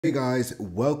Hey guys,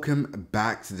 welcome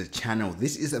back to the channel.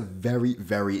 This is a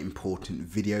very important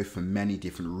video for many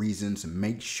different reasons.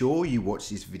 Make sure you watch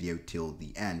this video till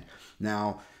the end.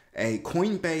 Now, a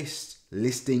Coinbase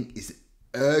listing is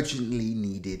urgently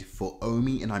needed for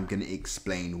OMI, and I'm going to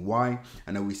explain why.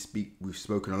 I know we've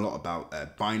spoken a lot about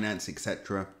Binance,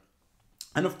 etc.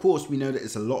 And of course, we know that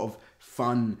there's a lot of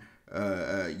fun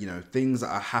things that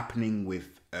are happening with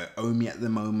OMI at the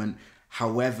moment.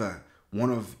 However,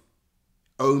 one of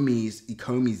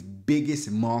ECOMI's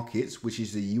biggest markets, which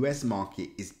is the US market,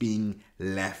 is being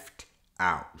left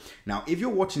out. Now, if you're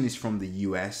watching this from the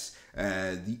US,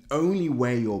 the only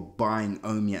way you're buying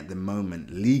OMI at the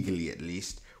moment, legally at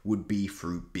least, would be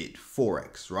through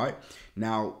Bitforex, right?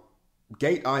 Now,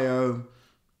 Gate.io,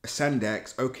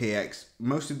 Ascendex, OKX,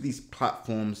 most of these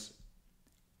platforms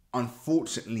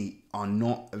unfortunately are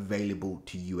not available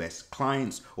to US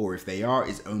clients, or if they are,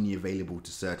 is only available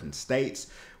to certain states,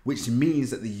 which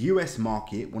means that the US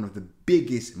market, one of the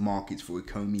biggest markets for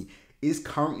ECOMI, is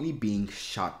currently being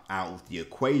shut out of the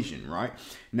equation, right?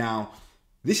 Now,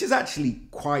 this is actually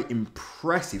quite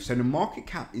impressive. So the market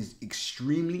cap is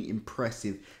extremely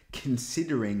impressive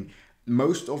considering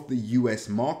most of the US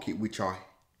market, which are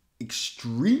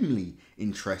extremely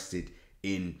interested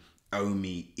in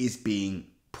OMI, is being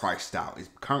priced out, is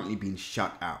currently being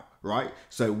shut out, right?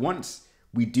 So once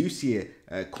we do see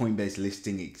a Coinbase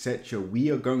listing, etc., we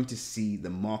are going to see the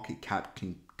market cap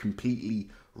completely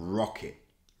rocket,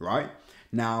 right?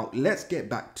 Now, let's get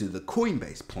back to the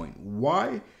Coinbase point.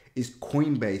 Why is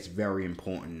Coinbase very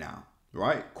important now,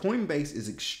 right? Coinbase is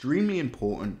extremely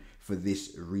important for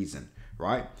this reason,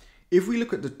 right? If we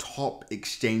look at the top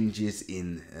exchanges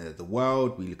in the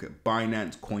world, we look at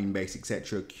Binance, Coinbase,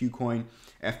 etc., KuCoin,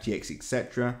 FTX,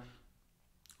 etc.,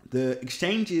 the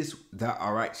exchanges that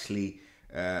are actually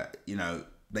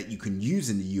that you can use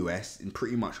in the US in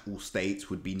pretty much all states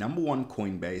would be number one,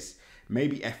 Coinbase,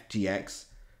 maybe FTX,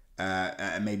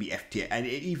 maybe FTX, and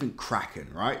even Kraken,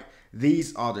 right?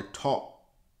 These are the top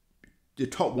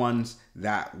ones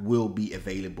that will be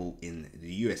available in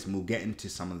the US, and we'll get into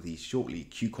some of these shortly.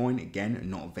 KuCoin, again,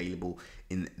 not available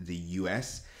in the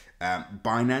US.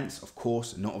 Binance, of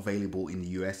course, not available in the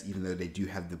US, even though they do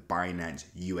have the Binance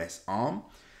US arm.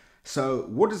 So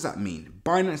what does that mean?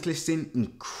 Binance listing,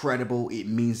 incredible. It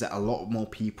means that a lot more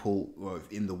people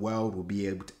in the world will be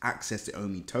able to access the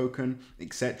OMI token,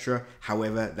 etc.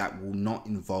 However, that will not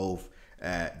involve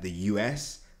the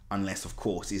US unless, of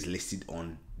course, it's listed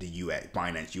on the US,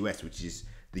 Binance US, which is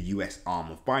the US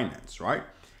arm of Binance, right?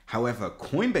 However,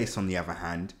 Coinbase, on the other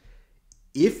hand,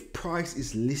 if price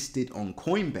is listed on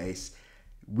Coinbase,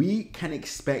 we can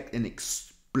expect an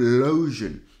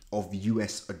explosion of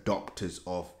US adopters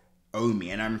of OMI.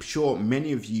 And I'm sure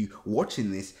many of you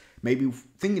watching this may be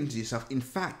thinking to yourself, in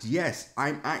fact, yes,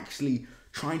 I'm actually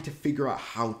trying to figure out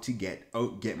how to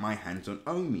get my hands on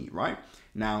OMI, right?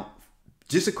 Now,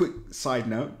 just a quick side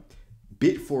note,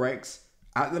 Bitforex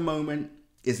at the moment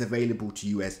is available to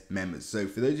US members. So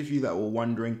for those of you that were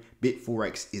wondering,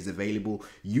 Bitforex is available,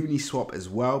 Uniswap as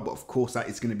well, but of course that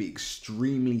is going to be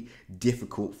extremely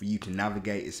difficult for you to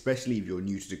navigate, especially if you're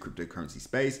new to the cryptocurrency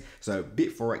space. So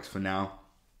Bitforex for now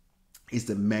is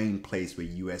the main place where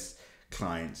US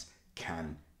clients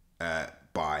can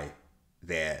buy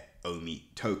their OMI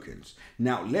tokens.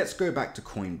 Now, let's go back to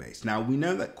Coinbase. Now, we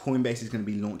know that Coinbase is going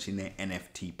to be launching their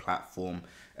NFT platform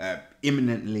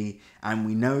imminently, and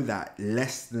we know that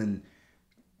less than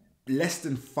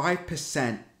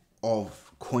 5%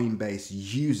 of Coinbase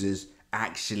users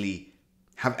actually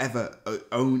have ever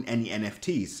owned any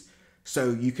NFTs.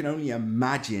 So you can only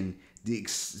imagine the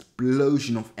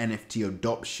explosion of NFT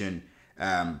adoption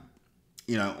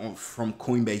from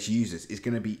Coinbase users is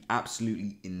going to be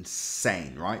absolutely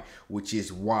insane, right? Which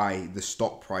is why the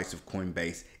stock price of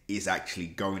Coinbase is actually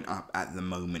going up at the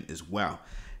moment as well.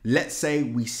 Let's say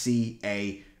we see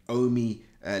a OMI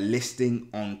listing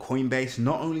on Coinbase.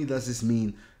 Not only does this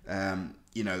mean,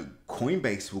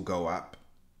 Coinbase will go up.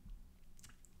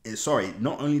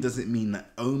 Not only does it mean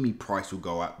that OMI price will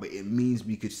go up, but it means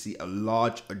we could see a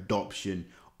large adoption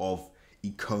of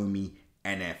ECOMI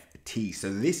NFT.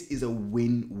 So this is a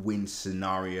win-win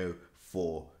scenario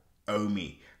for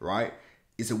OMI, right?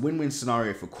 It's a win-win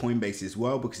scenario for Coinbase as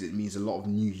well, because it means a lot of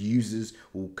new users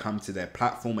will come to their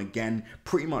platform again,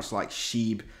 pretty much like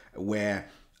Sheeb, where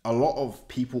a lot of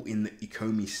people in the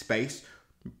ECOMI space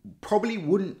probably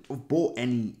wouldn't have bought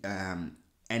any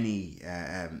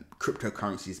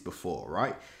cryptocurrencies before,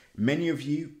 right? Many of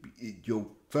you, your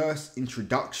first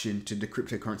introduction to the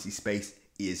cryptocurrency space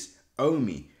is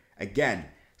OMI. Again,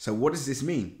 so what does this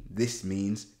mean? This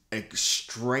means a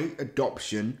straight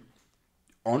adoption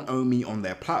on OMI on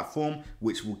their platform,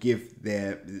 which will give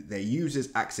their users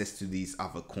access to these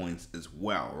other coins as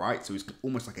well, right? So it's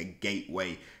almost like a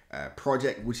gateway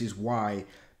project, which is why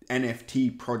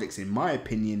NFT projects, in my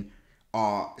opinion,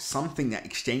 are something that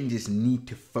exchanges need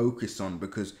to focus on,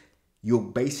 because you're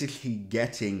basically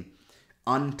getting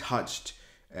untouched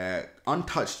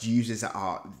users that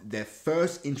are their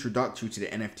first introductory to the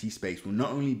NFT space will not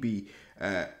only be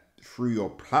through your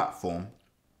platform,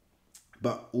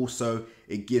 but also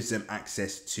it gives them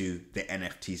access to the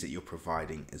NFTs that you're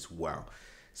providing as well.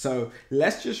 So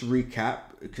let's just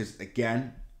recap, because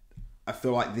again, I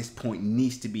feel like this point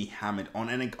needs to be hammered on.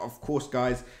 And of course,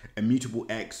 guys, Immutable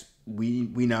X, we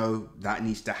know that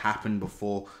needs to happen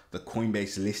before the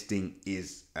Coinbase listing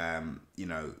is,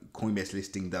 Coinbase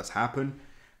listing does happen.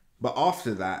 But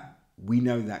after that, we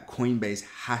know that Coinbase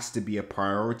has to be a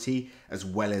priority, as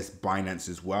well as Binance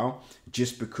as well,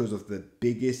 just because of their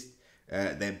biggest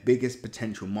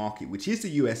potential market, which is the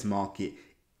US market,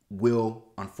 will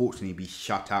unfortunately be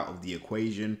shut out of the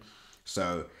equation.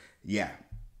 So yeah,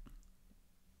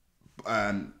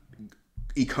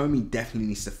 ECOMI definitely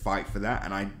needs to fight for that,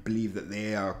 and I believe that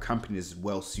they are companies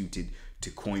well suited to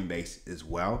Coinbase as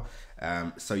well.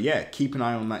 So yeah, keep an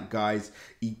eye on that, guys.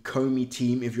 ECOMI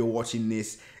team, if you're watching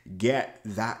this, get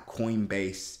that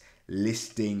Coinbase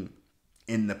listing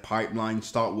in the pipeline.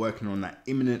 Start working on that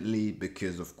imminently,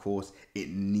 because of course it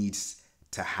needs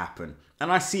to happen.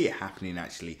 And I see it happening,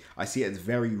 actually. I see it as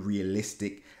very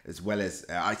realistic, as well as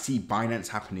I see Binance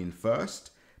happening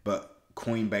first, but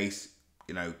Coinbase,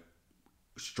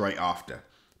 straight after.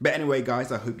 But anyway,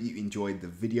 guys, I hope you enjoyed the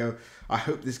video. I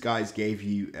hope this, guys, gave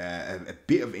you a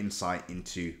bit of insight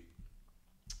into,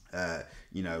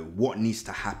 what needs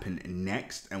to happen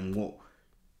next and what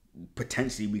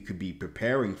potentially we could be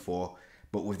preparing for.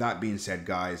 But with that being said,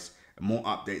 guys, more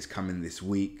updates coming this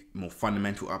week, more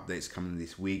fundamental updates coming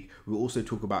this week. We'll also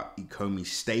talk about ECOMI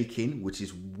staking, which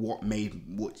is what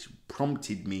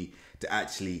prompted me to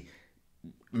actually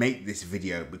make this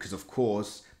video, because of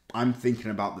course I'm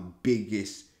thinking about the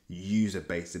biggest user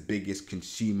base, the biggest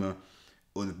consumer,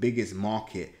 or the biggest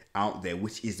market out there,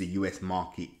 which is the US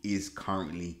market, is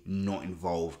currently not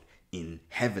involved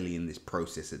heavily in this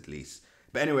process, at least.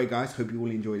 But anyway, guys, hope you all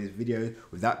enjoyed this video.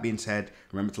 With that being said,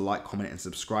 remember to like, comment, and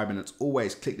subscribe. And as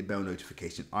always, click the bell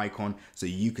notification icon so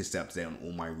you can stay up to date on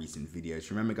all my recent videos.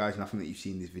 Remember, guys, nothing that you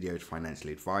see in this video is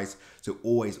financial advice. So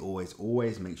always, always,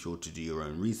 always make sure to do your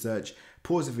own research.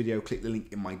 Pause the video, click the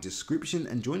link in my description,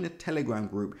 and join the Telegram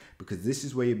group, because this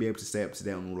is where you'll be able to stay up to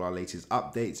date on all our latest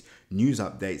updates, news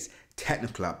updates,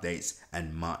 technical updates,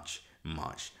 and much,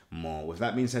 much more. With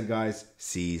that being said, guys,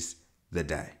 seize the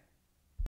day.